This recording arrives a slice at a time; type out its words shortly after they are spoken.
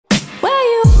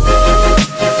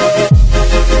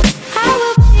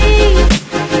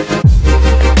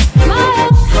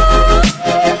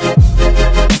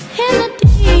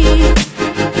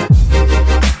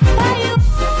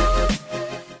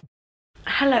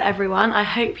everyone, I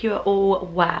hope you are all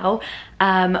well.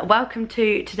 Welcome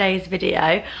to today's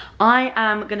video. I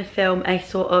am going to film a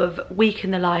sort of week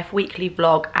in the life weekly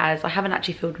vlog, as I haven't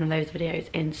actually filmed one of those videos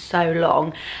in so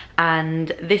long, and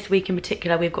this week in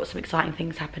particular we've got some exciting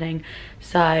things happening.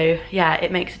 So yeah,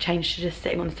 it makes a change to just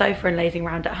sitting on the sofa and lazing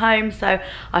around at home, so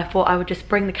I thought I would just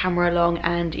bring the camera along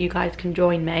and you guys can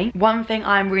join me. One thing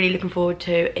I'm really looking forward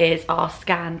to is our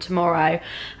scan tomorrow.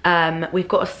 We've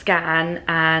got a scan,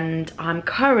 and I'm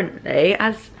currently,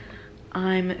 as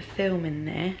I'm filming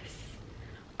this,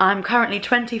 I'm currently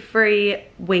 23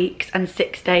 weeks and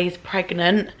 6 days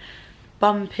pregnant.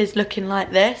 Bump is looking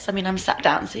like this. I mean, I'm sat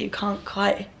down so you can't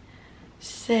quite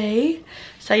see.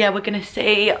 So yeah, we're gonna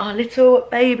see our little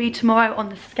baby tomorrow on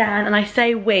the scan, and I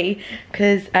say we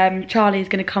because Charlie's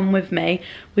gonna come with me.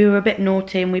 We were a bit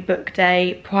naughty and we booked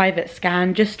a private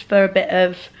scan just for a bit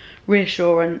of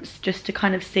reassurance, just to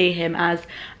kind of see him, as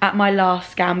at my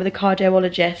last scan with a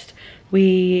cardiologist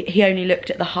he only looked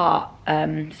at the heart,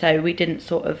 so we didn't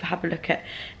sort of have a look at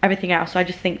everything else. So I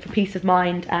just think for peace of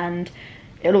mind, and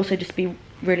it'll also just be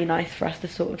really nice for us to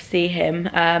sort of see him.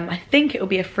 I think it will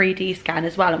be a 3D scan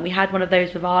as well, and we had one of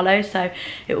those with Arlo, so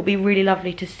it will be really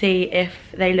lovely to see if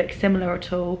they look similar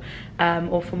at all,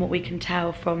 or from what we can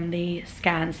tell from the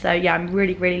scan. So yeah, I'm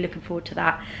really looking forward to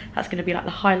that. That's going to be like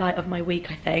the highlight of my week,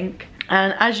 I think.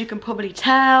 And as you can probably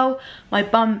tell, my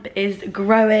bump is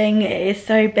growing. It is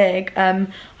so big.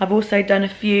 I've also done a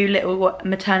few little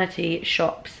maternity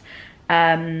shops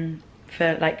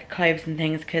for like clothes and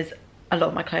things, because a lot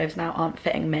of my clothes now aren't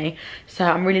fitting me. So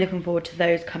I'm really looking forward to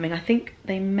those coming. I think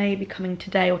they may be coming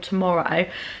today or tomorrow.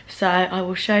 So I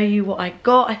will show you what I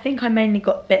got. I think I mainly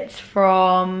got bits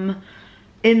from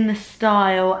In the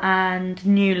Style and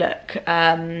New Look.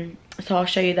 So I'll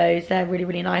show you those. They're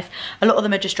really nice. A lot of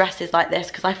them are just dresses like this,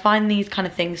 because I find these kind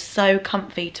of things so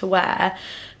comfy to wear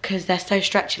because they're so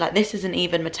stretchy. Like, this isn't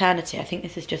even maternity. I think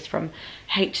this is just from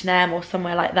H&M or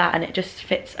somewhere like that, and it just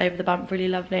fits over the bump really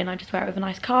lovely, and I just wear it with a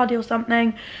nice cardi or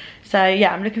something. So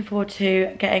yeah, I'm looking forward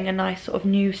to getting a nice sort of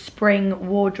new spring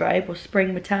wardrobe, or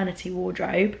spring maternity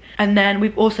wardrobe. And then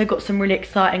we've also got some really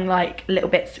exciting like little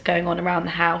bits going on around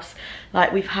the house.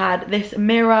 Like, we've had this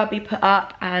mirror be put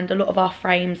up, and a lot of our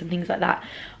frames and things like that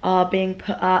are being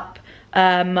put up.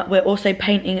 We're also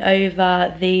painting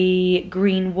over the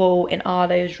green wall in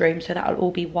Arlo's room, so that'll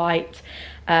all be white.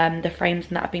 The frames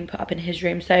and that have been put up in his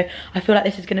room. So I feel like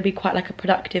this is going to be quite like a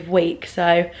productive week.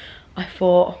 So I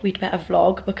thought we'd better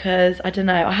vlog, because I don't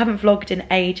know, I haven't vlogged in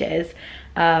ages.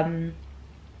 And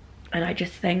I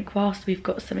just think whilst we've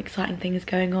got some exciting things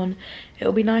going on,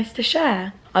 it'll be nice to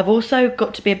share. I've also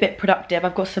got to be a bit productive.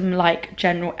 I've got some like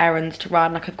general errands to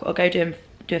run. Like, I've got to go do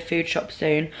a food shop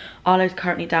soon. Arlo's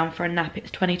currently down for a nap.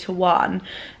 It's 20 to 1.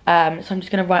 So I'm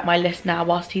just going to write my list now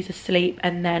whilst he's asleep,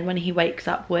 and then when he wakes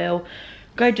up we'll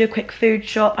go do a quick food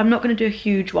shop. I'm not going to do a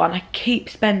huge one. I keep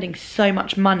spending so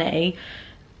much money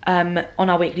on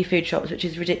our weekly food shops, which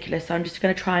is ridiculous. So I'm just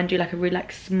going to try and do like a really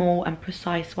like small and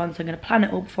precise one. So I'm going to plan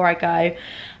it all before I go,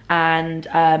 and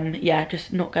yeah,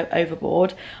 just not go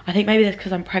overboard. I think maybe that's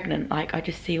because I'm pregnant. Like, I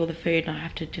just see all the food and I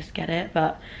have to just get it,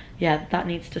 but yeah, that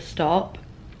needs to stop.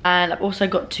 And I've also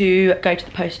got to go to the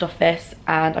post office,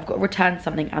 and I've got to return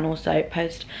something and also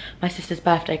post my sister's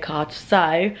birthday card.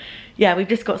 So yeah, we've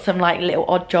just got some like little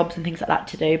odd jobs and things like that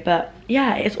to do. But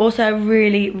yeah, it's also a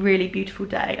really beautiful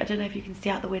day. I don't know if you can see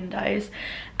out the windows.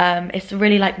 It's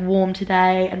really like warm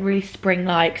today and really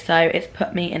spring-like, so it's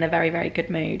put me in a very good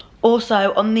mood.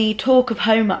 Also, on the talk of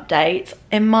home updates,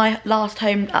 in my last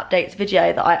home updates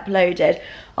video that I uploaded,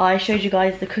 I showed you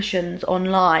guys the cushions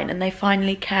online, and they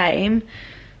finally came.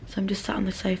 So I'm just sat on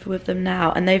the sofa with them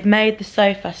now, and they've made the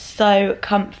sofa so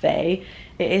comfy.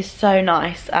 It is so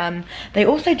nice. They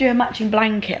also do a matching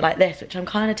blanket like this, which I'm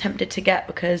kind of tempted to get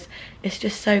because it's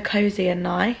just so cozy and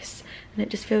nice, and it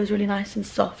just feels really nice and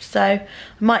soft. So I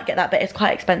might get that, but it's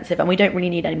quite expensive, and we don't really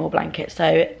need any more blankets,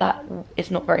 so that is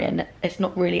not it's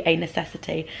not really a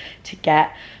necessity to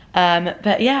get.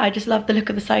 But yeah, I just love the look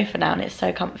of the sofa now, and it's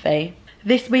so comfy.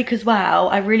 This week as well,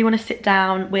 I really want to sit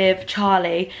down with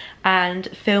Charlie and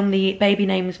film the baby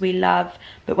names we love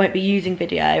but won't be using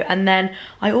video. And then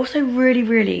I also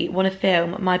really want to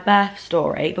film my birth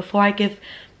story before I give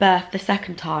birth the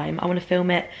second time. I want to film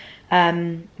it,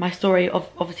 my story of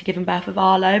obviously giving birth with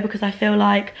Arlo, because I feel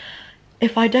like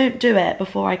if I don't do it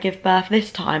before I give birth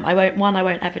this time, I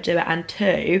won't ever do it, and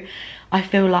two, I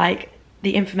feel like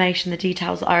the information, the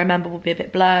details that I remember will be a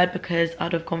bit blurred because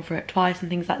I'd have gone through it twice and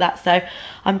things like that. So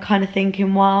I'm kind of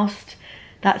thinking, whilst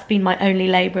that's been my only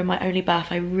labour and my only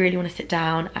birth, I really want to sit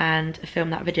down and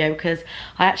film that video, because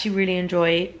I actually really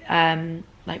enjoy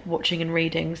like watching and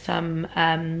reading some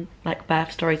like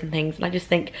birth stories and things, and I just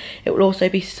think it will also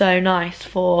be so nice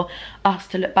for us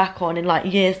to look back on in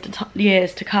like years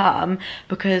to come,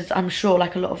 because I'm sure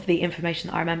like a lot of the information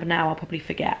that I remember now I'll probably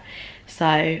forget.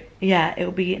 So yeah, it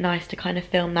will be nice to kind of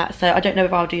film that. So I don't know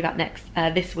if I'll do that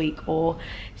this week or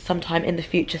sometime in the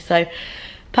future, so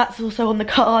that's also on the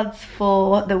cards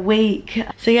for the week.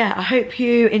 So yeah, I hope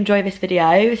you enjoy this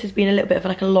video. This has been a little bit of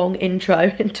like a long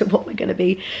intro into what we're going to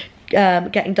be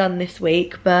getting done this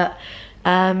week, but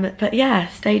yeah,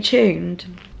 stay tuned.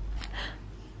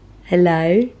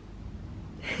 Hello.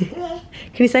 Can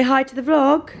you say hi to the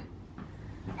vlog?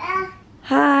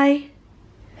 Hi.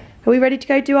 Are we ready to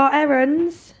go do our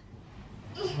errands?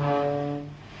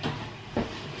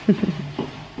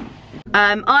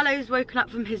 Arlo's woken up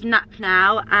from his nap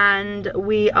now, and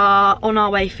we are on our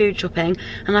way food shopping,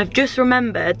 and I've just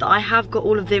remembered that I have got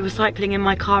all of the recycling in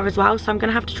my car as well, so I'm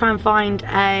gonna have to try and find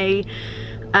a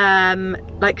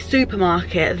like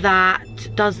supermarket that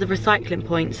does the recycling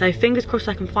point. So fingers crossed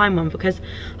I can find one, because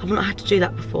I've not had to do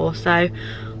that before, so I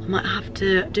might have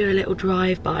to do a little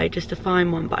drive-by just to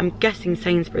find one, but I'm guessing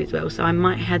Sainsbury's will, so I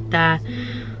might head there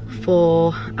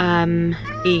for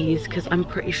ease, because I'm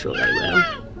pretty sure they will.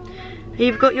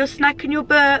 You've got your snack and your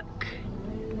book.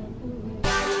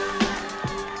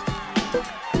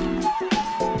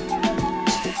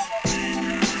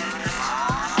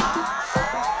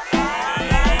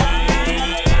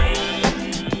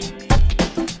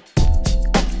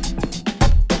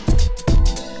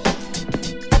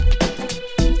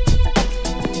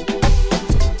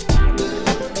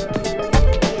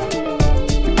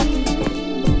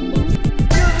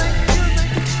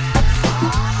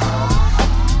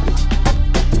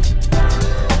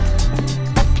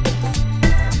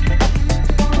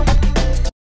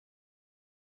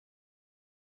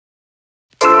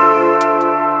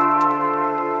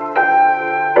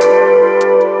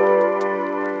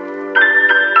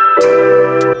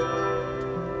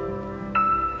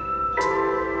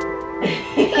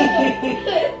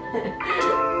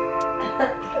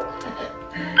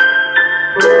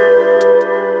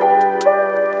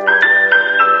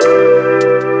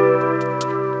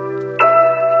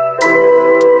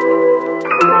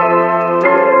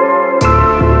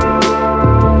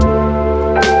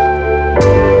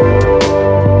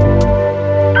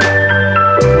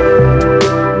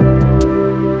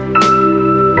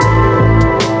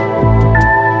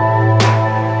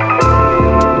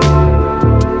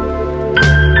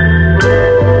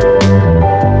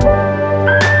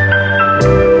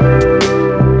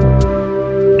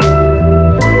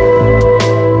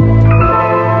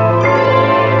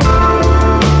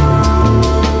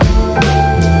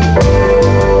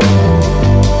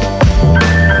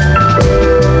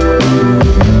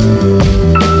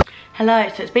 Hello,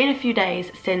 so it's been a few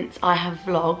days since I have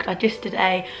vlogged. I just did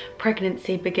a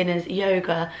pregnancy beginners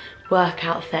yoga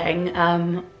workout thing,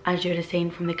 as you would have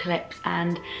seen from the clips,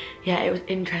 and yeah, it was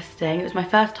interesting. It was my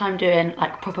first time doing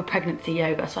like proper pregnancy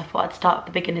yoga, so I thought I'd start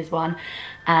with the beginners one,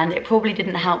 and it probably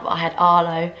didn't help that I had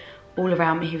Arlo all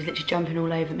around me. He was literally jumping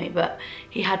all over me, but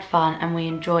he had fun and we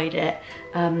enjoyed it.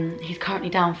 He's currently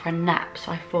down for a nap,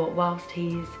 so I thought whilst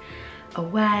he's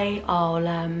away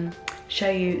I'll show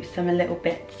you some little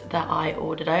bits that I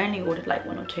ordered. I only ordered like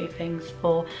 1 or 2 things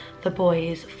for the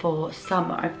boys for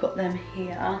summer. I've got them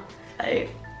here. So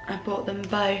I bought them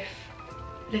both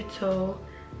little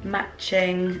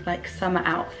matching like summer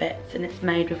outfits, and it's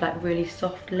made with like really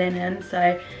soft linen.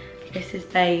 So this is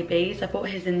baby's. I bought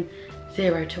his in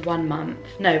 0 to 1 month,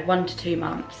 no, 1 to 2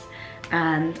 months,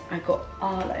 and I got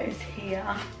Arlo's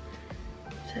here.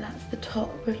 So that's the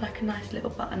top with like a nice little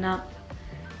button up,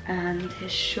 and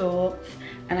his shorts,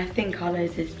 and I think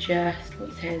Arlo's is just,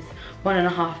 what's his,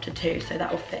 1.5 to 2, so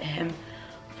that will fit him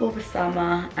for the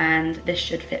summer, and this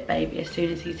should fit baby as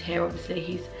soon as he's here. Obviously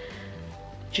he's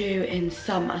due in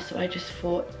summer, so I just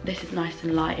thought this is nice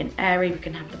and light and airy. We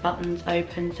can have the buttons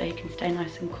open so he can stay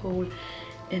nice and cool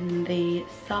in the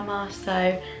summer,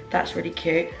 so that's really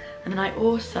cute. And then I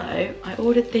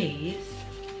ordered these,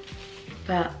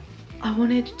 but I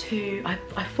wanted to,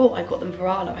 I thought I got them for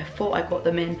Arlo. I thought I got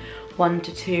them in 1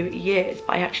 to 2 years,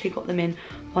 but I actually got them in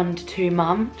 1 to 2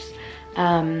 months.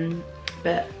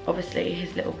 But obviously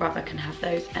his little brother can have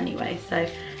those anyway, so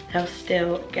they'll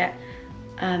still get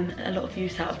a lot of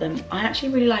use out of them. I actually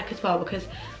really like as well, because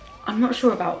I'm not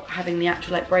sure about having the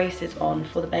actual like braces on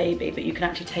for the baby, but you can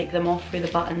actually take them off through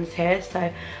the buttons here,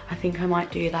 so I think I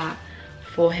might do that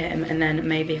for him. And then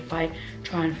maybe if I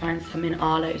try and find some in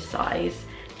Arlo's size,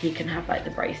 he can have like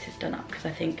the braces done up, because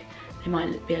I think they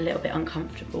might be a little bit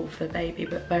uncomfortable for the baby.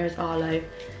 But whereas Arlo,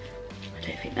 I I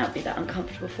don't think that would be that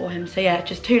uncomfortable for him. So yeah,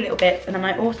 just 2 little bits. And then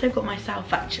I also got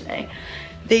myself actually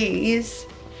these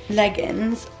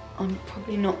leggings. I'm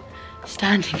probably not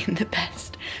standing in the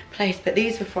best place, but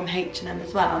these were from H&M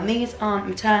as well. And these aren't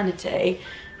maternity,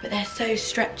 but they're so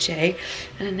stretchy.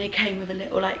 And then they came with a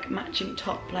little like matching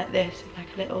top like this, like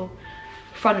a little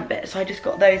front bit. So I just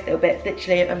got those little bits,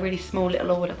 literally a really small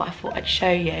little order, but I thought I'd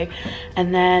show you.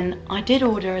 And then I did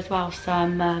order as well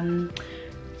some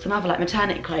other like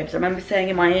maternity clothes. I remember saying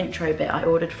in my intro bit I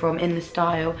ordered from In The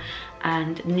Style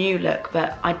and New Look,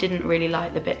 but I didn't really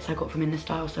like the bits I got from In The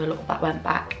Style, so a lot of that went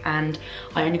back, and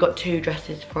I only got 2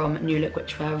 dresses from New Look,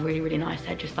 which were really, really nice.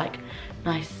 They're just like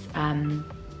nice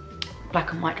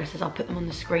black and white dresses. I'll put them on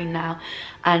the screen now,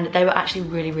 and they were actually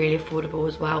really, really affordable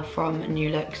as well from New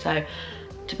Look. So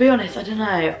to be honest, I don't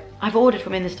know, I've ordered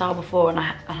from In The Style before, and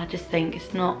I just think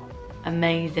it's not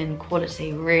amazing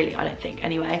quality really, I don't think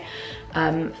anyway,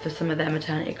 for some of their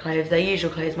maternity clothes. Their usual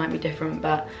clothes might be different,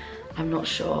 but I'm not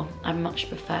sure. I much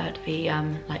preferred the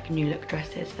like New Look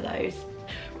dresses for those.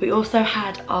 We also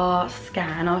had our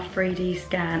scan, our 3D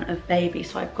scan of baby,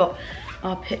 so I've got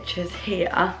our pictures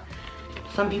here.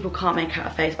 Some people can't make out a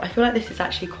face, but I feel like this is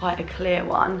actually quite a clear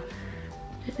one.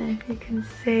 I don't know if you can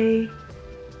see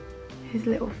his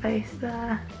little face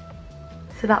there.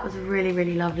 So that was really,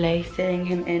 really lovely seeing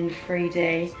him in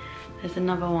 3D. There's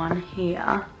another one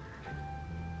here.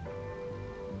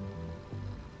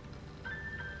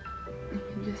 You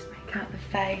can just make out the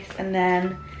face, and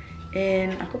then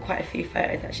I've got quite a few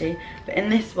photos actually, but in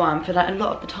this one, for like a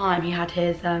lot of the time, he had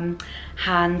his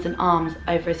hands and arms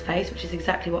over his face, which is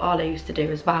exactly what Arlo used to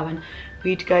do as well, and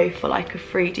we'd go for like a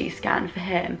 3D scan for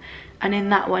him. And in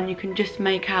that one, you can just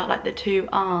make out like the 2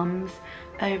 arms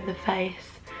over the face.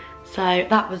 So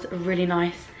that was a really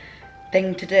nice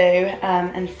thing to do,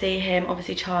 and see him.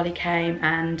 Obviously Charlie came,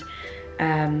 and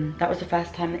that was the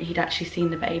first time that he'd actually seen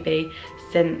the baby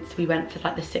since we went for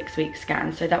like the 6-week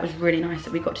scan. So that was really nice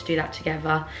that we got to do that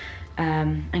together,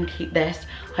 and keep this.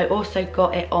 I also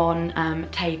got it on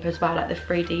tape as well, like the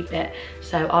 3D bit,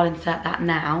 so I'll insert that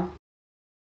now.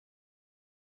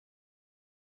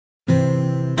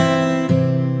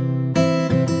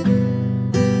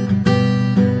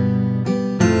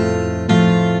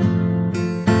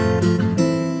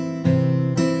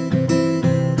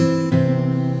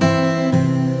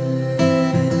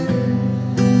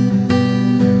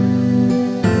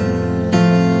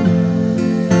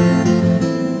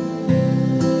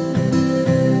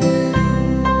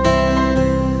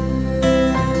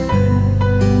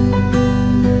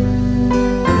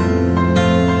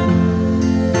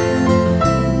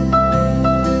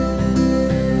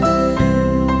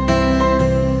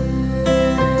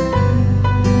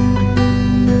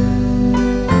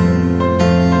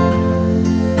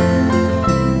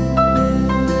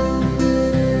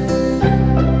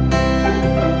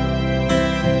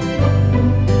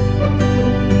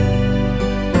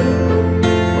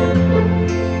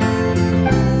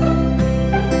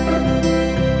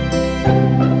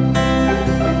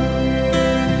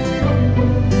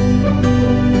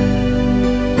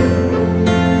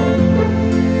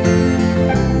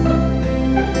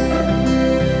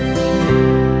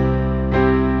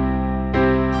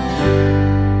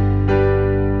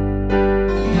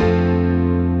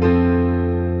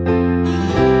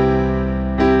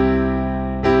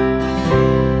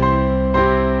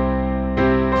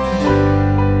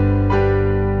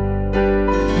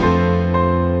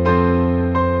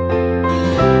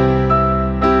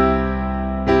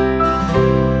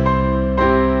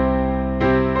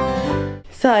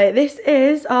 So this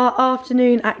is our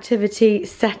afternoon activity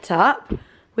setup.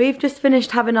 We've just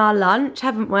finished having our lunch,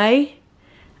 haven't we?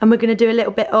 And we're going to do a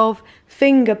little bit of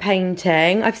finger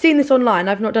painting. I've seen this online,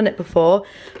 I've not done it before,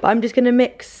 but I'm just going to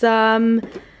mix some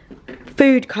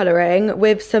food colouring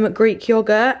with some Greek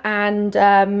yogurt, and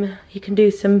you can do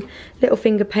some little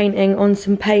finger painting on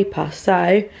some paper.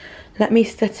 So let me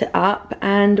set it up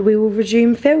and we will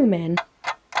resume filming.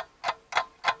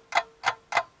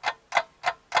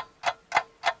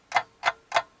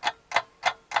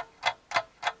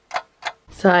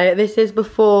 So this is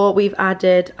before we've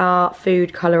added our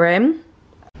food colouring.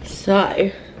 So,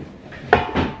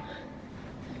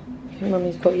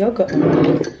 Mummy's got yogurt on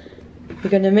there.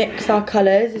 We're going to mix our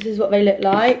colours. This is what they look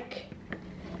like.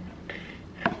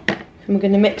 And we're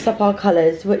going to mix up our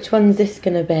colours. Which one's this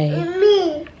going to be?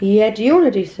 Me. Yeah, do you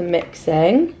want to do some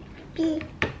mixing? Me.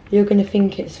 You're going to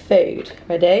think it's food.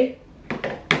 Ready?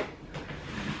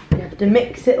 You have to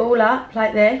mix it all up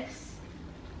like this.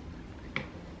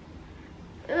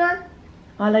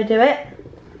 While I do it.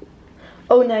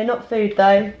 Oh no, not food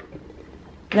though.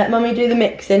 Let Mummy do the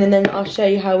mixing and then I'll show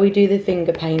you how we do the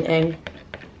finger painting.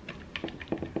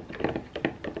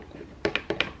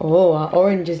 Oh, our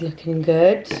orange is looking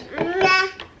good.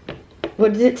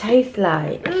 What does it taste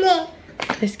like?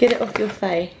 Let's get it off your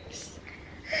face.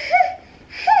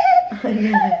 I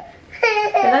know.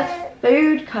 So that's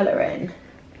food colouring.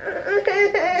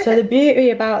 So the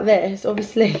beauty about this,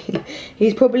 obviously,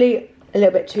 he's probably a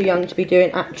little bit too young to be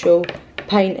doing actual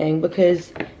painting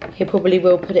because he probably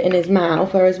will put it in his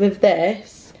mouth, whereas with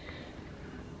this,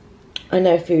 I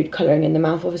know food colouring in the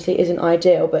mouth obviously isn't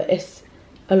ideal, but it's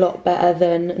a lot better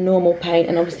than normal paint,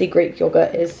 and obviously Greek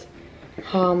yogurt is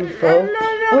harmful.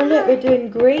 Oh look, we're doing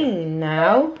green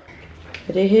now.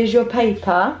 Ready, here's your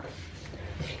paper.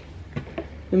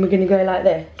 And we're going to go like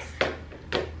this.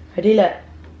 Ready, look.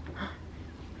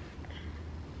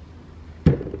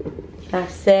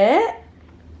 That's it.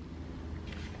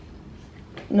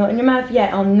 Not in your mouth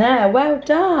yet, on there. Well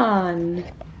done.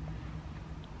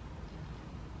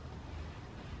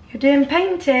 You're doing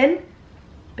painting.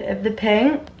 Bit of the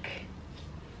pink.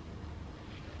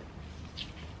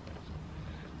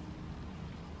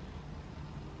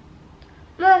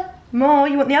 More,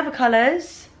 you want the other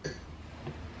colours?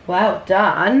 Well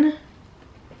done.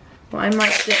 What I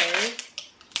might do,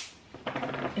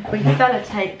 if we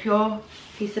sellotape your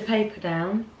piece of paper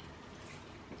down,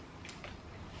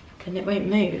 then it won't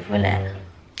move, will it?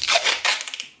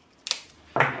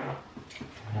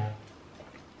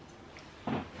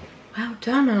 Well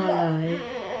done, Arlo.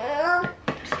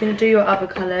 Just going to do your other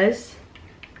colours.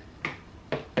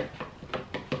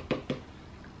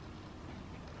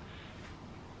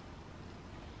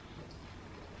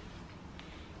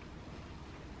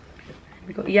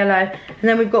 We've got yellow, and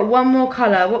then we've got one more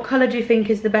colour. What colour do you think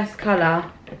is the best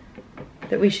colour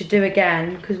that we should do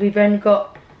again? Because we've only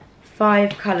got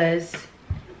 5 colours.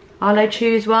 Arlo,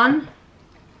 choose one.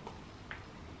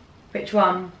 Which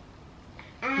one?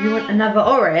 You want another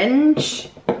orange?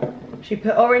 Should we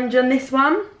put orange on this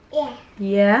one? Yeah.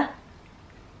 Yeah.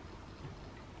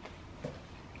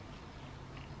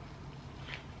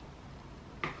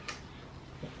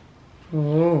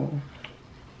 Oh.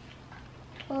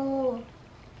 Oh.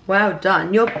 Well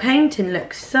done. Your painting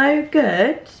looks so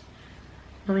good.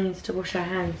 Mummy needs to wash her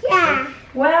hands. Yeah.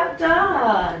 Well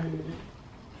done.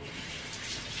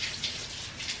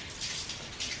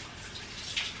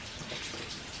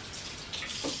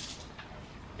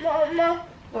 Mama.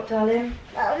 What, darling?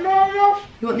 Mama.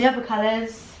 You want the other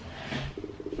colours?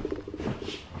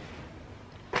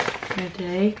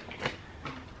 Ready?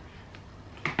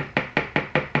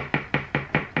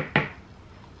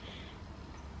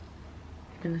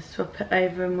 I'm going to swap it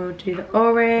over and we'll do the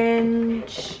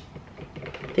orange.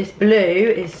 This blue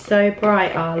is so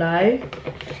bright, Arlo.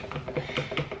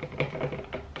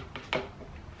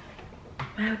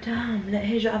 Well done. Look,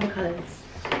 here's your other colours.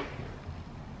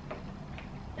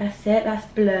 That's it, that's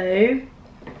blue.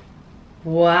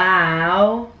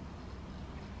 Wow.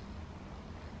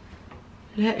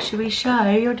 Look, should we show?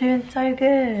 You're doing so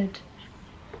good.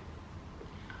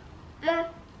 Mama.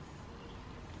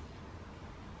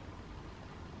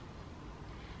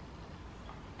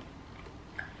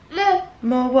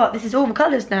 More what? This is all the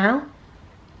colours now.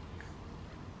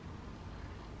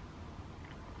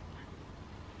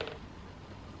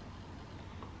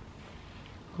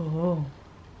 Oh.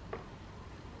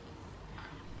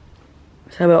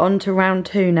 So we're on to round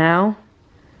 2 now.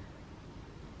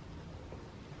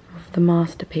 Of the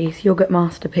masterpiece, yogurt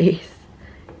masterpiece.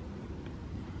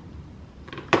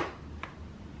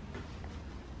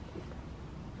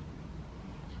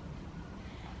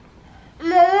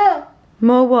 Mama.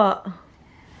 More what?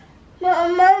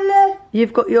 Mama.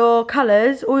 You've got your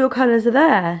colours, all your colours are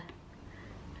there.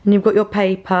 And you've got your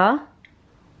paper.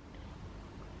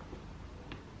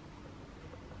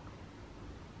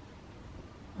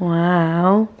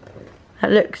 Wow,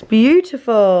 that looks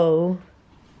beautiful.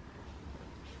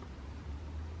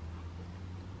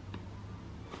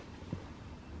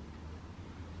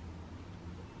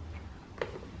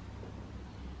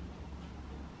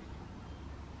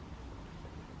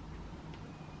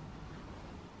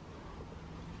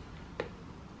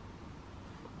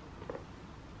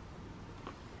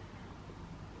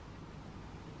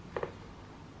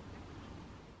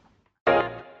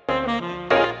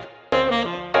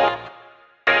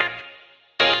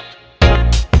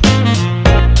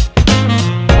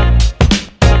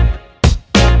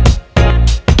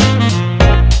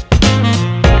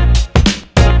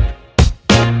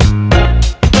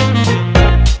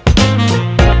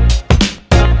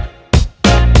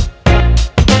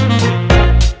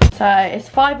 So it's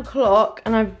 5 o'clock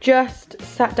and I've just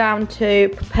sat down to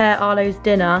prepare Arlo's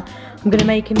dinner. I'm going to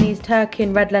make him these turkey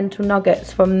and red lentil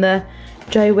nuggets from the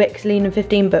Joe Wicks Lean and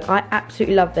 15 book. I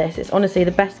absolutely love this. It's honestly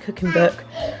the best cooking book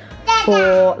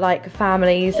for like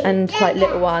families and like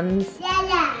little ones.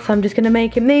 So I'm just gonna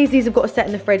make him these. These have got to set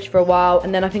in the fridge for a while,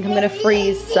 and then I think I'm gonna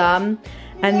freeze some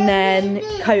and then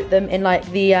coat them in like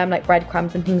the like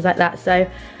breadcrumbs and things like that. So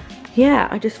yeah,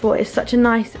 I just thought it's such a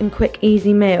nice and quick,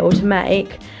 easy meal to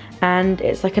make, and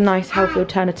it's like a nice healthy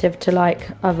alternative to like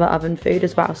other oven food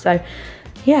as well. So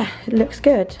yeah, it looks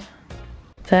good.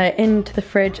 So into the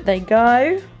fridge they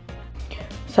go.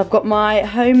 So I've got my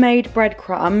homemade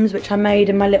breadcrumbs, which I made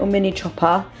in my little mini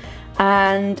chopper,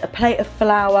 and a plate of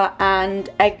flour and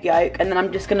egg yolk, and then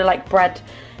I'm just gonna like bread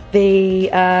the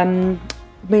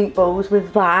meatballs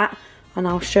with that, and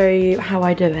I'll show you how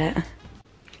I do it.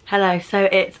 Hello, so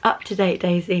it's Up to Date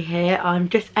Daisy here. I'm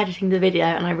just editing the video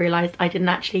and I realised I didn't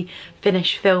actually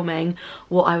finish filming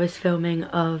what I was filming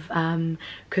of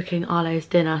cooking Arlo's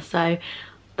dinner, so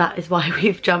that is why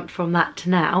we've jumped from that to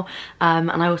now.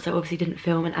 And I also obviously didn't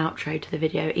film an outro to the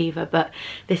video either, but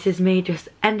this is me just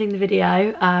ending the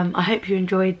video. I hope you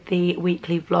enjoyed the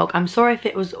weekly vlog. I'm sorry if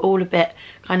it was all a bit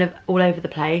kind of all over the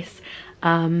place,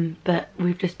 but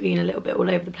we've just been a little bit all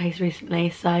over the place recently.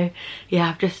 So yeah,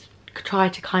 I've just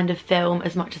tried to kind of film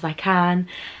as much as I can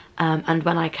and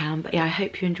when I can. But yeah, I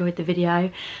hope you enjoyed the video.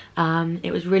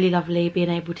 It was really lovely being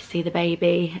able to see the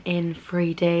baby in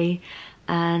 3D.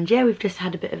 And yeah, we've just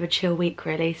had a bit of a chill week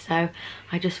really, so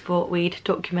I just thought we'd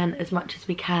document as much as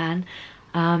we can.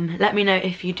 Let me know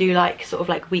if you do like sort of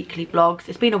like weekly vlogs.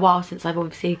 It's been a while since I've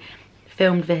obviously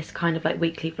filmed this kind of like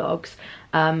weekly vlogs,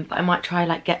 but I might try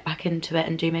like get back into it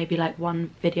and do maybe like one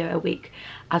video a week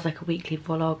as like a weekly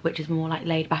vlog, which is more like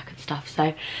laid back and stuff.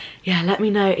 So yeah, let me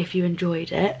know if you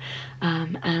enjoyed it,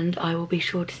 and I will be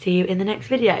sure to see you in the next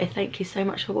video. Thank you so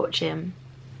much for watching.